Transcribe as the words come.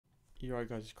You're right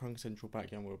guys, it's Krunker Central back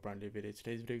again with a brand new video.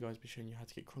 Today's video guys will be showing you how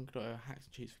to get Krunker hacks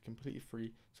and cheats for completely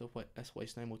free, so let's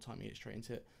waste no more time and get straight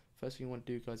into it. First thing you want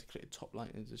to do guys is click the top link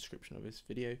in the description of this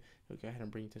video. It'll go ahead and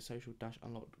bring you to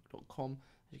social-unlock.com.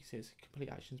 As you can see, it's complete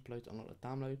actions below to unlock the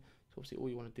download. So obviously all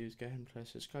you want to do is go ahead and press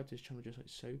subscribe to this channel just like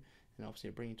so, and obviously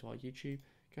it'll bring you to our YouTube.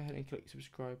 Go ahead and click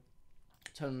subscribe,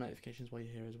 turn on notifications while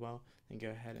you're here as well, then go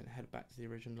ahead and head back to the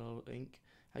original link.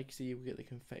 As you can see, you will get the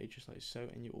confetti just like so,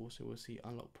 and you also will see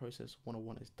unlock process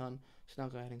 101 is done. So now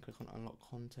go ahead and click on unlock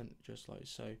content just like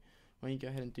so. When you go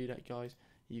ahead and do that guys,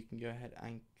 you can go ahead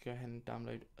and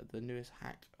download the newest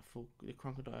hack for the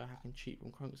Krunker.io hack and cheat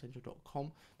from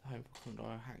krunkercentral.com, the home for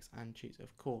Krunker.io hacks and cheats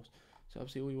of course. So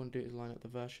obviously all you want to do is line up the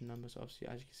version numbers. So obviously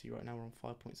as you can see right now we're on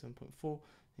 5.7.4.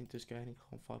 You just go ahead and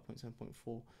click on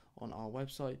 5.7.4 on our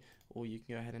website, or you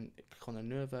can go ahead and click on the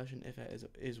newer version if it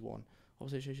is one.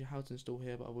 Obviously it shows you how to install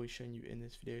here, but I've always shown you in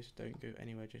this video, so don't go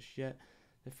anywhere just yet.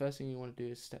 The first thing you want to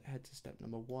do is head to step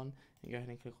number 1 and go ahead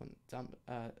and click on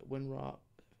WinRAR.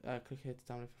 Click here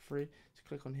to download for free. So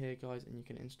click on here guys and you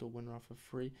can install WinRAR for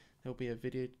free. There will be a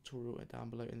video tutorial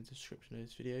down below in the description of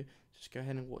this video. Just go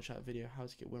ahead and watch that video how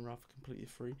to get WinRAR for completely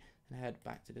free, and head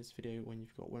back to this video when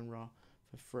you've got WinRAR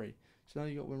for free. So now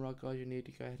you've got WinRAR guys, you need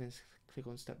to go ahead and click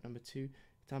on step number 2,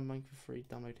 download Monkey for free,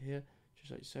 download here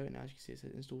just like so. And as you can see it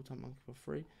says install Monkey for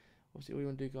free. Obviously all you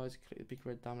want to do guys is click the big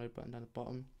red download button down the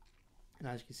bottom, and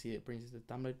as you can see it brings you to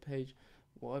the download page.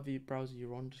 Whatever browser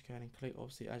you're on, just go ahead and click.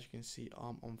 Obviously as you can see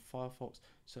I'm on Firefox,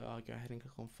 so I'll go ahead and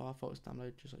click on Firefox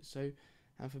download just like so.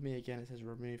 And for me again it says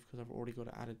remove because I've already got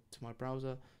it added to my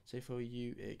browser. So for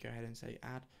you go ahead and say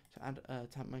add. So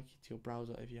add Monkey to your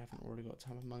browser if you haven't already got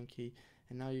Monkey.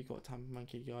 And now you've got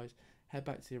Monkey guys, head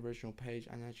back to the original page,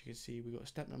 and as you can see we've got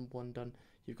step number 1 done.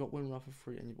 You've got WinRAR for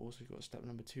free, and you've also got step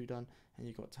number 2 done, and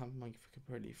you've got Monkey for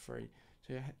completely free.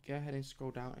 So go ahead and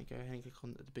scroll down and go ahead and click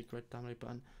on the big red download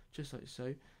button just like so.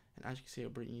 And as you can see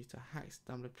it'll bring you to hacks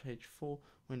download page 4,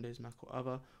 Windows, Mac or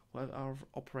other. Whatever our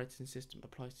operating system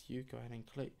applies to you, go ahead and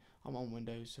click. I'm on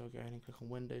Windows, so I'll go ahead and click on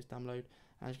Windows download.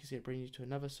 And as you can see it brings you to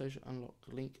another social unlock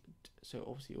link. So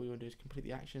obviously all you want to do is complete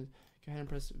the actions. Go ahead and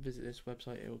press visit this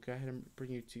website. It will go ahead and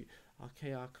bring you to our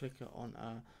KR clicker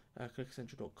on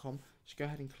krunkercentral.com. Just go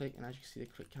ahead and click, and as you can see the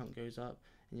click count goes up,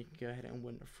 and you can go ahead and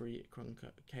win a free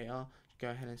Krunker KR. Go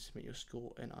ahead and submit your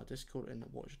score in our Discord and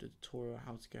watch the tutorial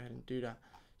how to go ahead and do that.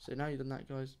 So now you've done that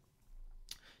guys,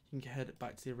 you can head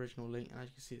back to the original link, and as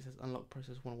you can see it says unlock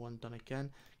process 101 done again.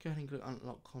 Go ahead and click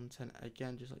unlock content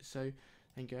again just like so,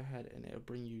 and go ahead and it'll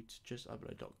bring you to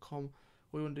justupload.com.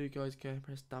 What you want to do guys, go ahead and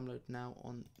press download now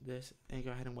on this, and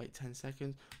go ahead and wait 10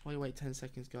 seconds. While you wait 10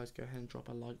 seconds guys, go ahead and drop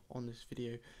a like on this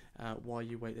video while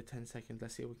you wait the 10 seconds.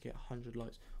 Let's see if we can get 100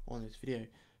 likes on this video.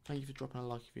 Thank you for dropping a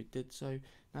like if you did so.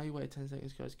 Now you wait 10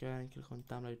 seconds guys, go ahead and click on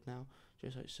download now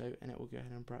just like so, and it will go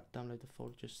ahead and download the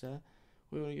folder just there.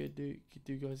 What you want to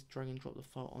do guys, drag and drop the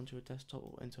file onto a desktop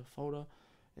or into a folder,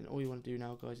 and all you want to do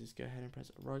now guys is go ahead and press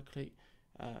right click,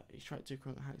 extract to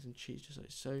Krunker hacks and cheats just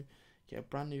like so. Get a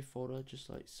brand new folder just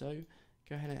like so.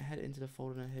 Go ahead and head into the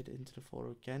folder and head into the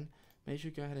folder again. Make sure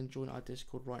you go ahead and join our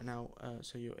Discord right now,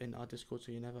 so you're in our Discord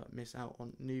so you never miss out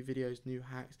on new videos, new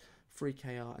hacks, free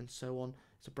KR and so on.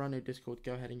 It's a brand new Discord,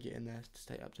 go ahead and get in there to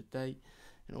stay up to date.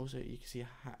 And also you can see a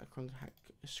Krunker hack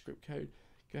script code.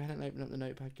 Go ahead and open up the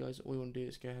notepad guys. All you want to do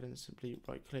is go ahead and simply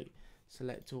right click,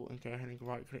 select all, and go ahead and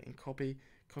right click and copy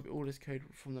all this code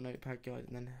from the notepad guys,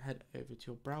 and then head over to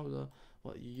your browser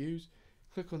what you use.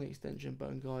 Click on the extension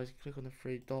button guys, click on the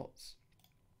 3 dots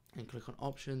and click on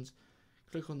options.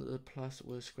 Click on the plus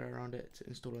with a square around it to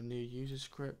install a new user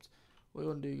script. What you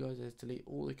want to do guys is delete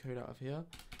all the code out of here,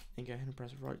 and go ahead and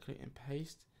press right click and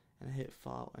paste, and hit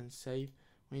file and save.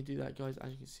 When you do that guys,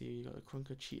 as you can see you got the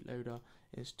Krunker cheat loader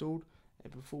installed.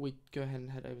 And before we go ahead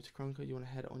and head over to Krunker, you want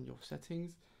to head on your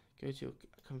settings, go to your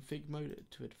config mode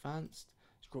to advanced,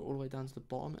 scroll all the way down to the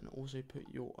bottom, and also put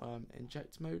your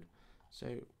inject mode. So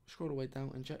scroll all the way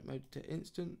down, inject mode to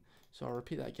instant. So I'll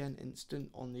repeat that again, instant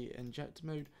on the inject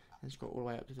mode, and scroll all the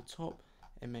way up to the top,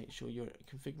 and make sure your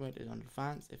config mode is on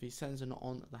advanced. If these settings are not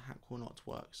on, the hack will not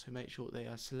work, so make sure they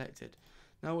are selected.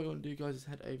 Now what you want to do guys is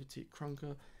head over to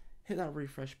Krunker, hit that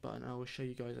refresh button, and I will show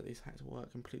you guys that these hacks work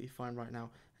completely fine right now,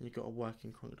 and you've got a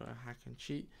working Krunker hack and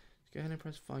cheat. So go ahead and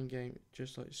press find game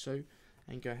just like so,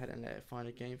 and go ahead and let it find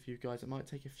a game for you guys. It might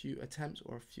take a few attempts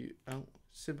or a few,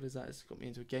 simple as that, it's got me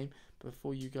into a game, but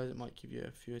for you guys it might give you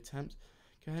a few attempts.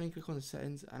 Go ahead and click on the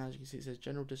settings, and as you can see it says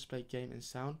general display game and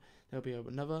sound. There'll be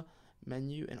another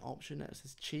menu and option that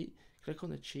says cheat. Click on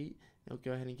the cheat, it'll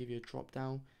go ahead and give you a drop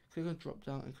down. Click on drop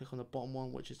down and click on the bottom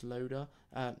one, which is loader,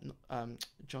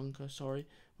 Junker, sorry.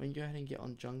 When you go ahead and get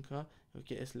on Junker, you'll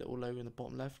get this little logo in the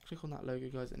bottom left. Click on that logo,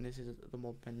 guys, and this is the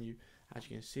mod menu. As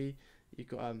you can see, you've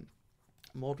got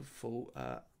mod full,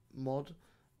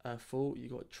 you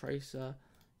got tracer,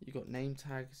 you got name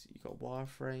tags, you got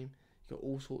wireframe, you got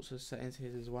all sorts of settings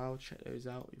here as well. Check those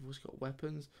out. You've also got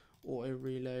weapons, auto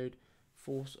reload,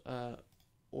 force,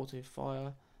 auto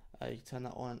fire. You can turn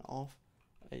that on and off.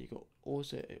 You got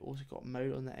it also got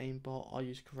mode on the aimbot. I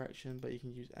use correction, but you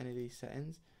can use any of these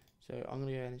settings. So I'm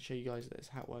gonna go ahead and show you guys that this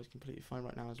hack works completely fine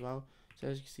right now as well. So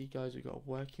as you can see, guys, we've got a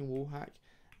working wall hack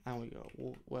and we got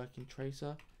a working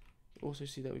tracer. You also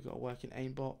see that we've got a working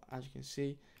aimbot. As you can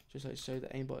see, just like so, the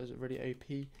aimbot is really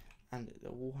OP and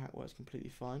the wall hack works completely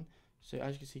fine. So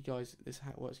as you can see, guys, this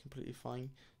hack works completely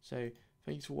fine. So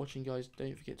thanks for watching, guys.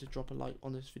 Don't forget to drop a like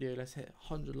on this video. Let's hit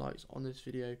 100 likes on this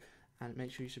video, and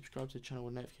make sure you subscribe to the channel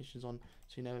with notifications on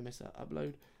so you never miss that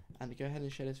upload. And go ahead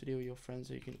and share this video with your friends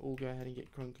so you can all go ahead and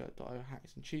get Krunker.io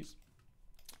hacks and cheats.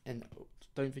 And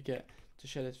don't forget to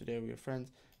share this video with your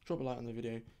friends, drop a like on the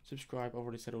video, subscribe. I've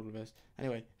already said all of this.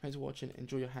 Anyway, thanks for watching,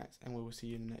 enjoy your hacks, and we will see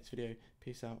you in the next video.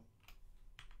 Peace out.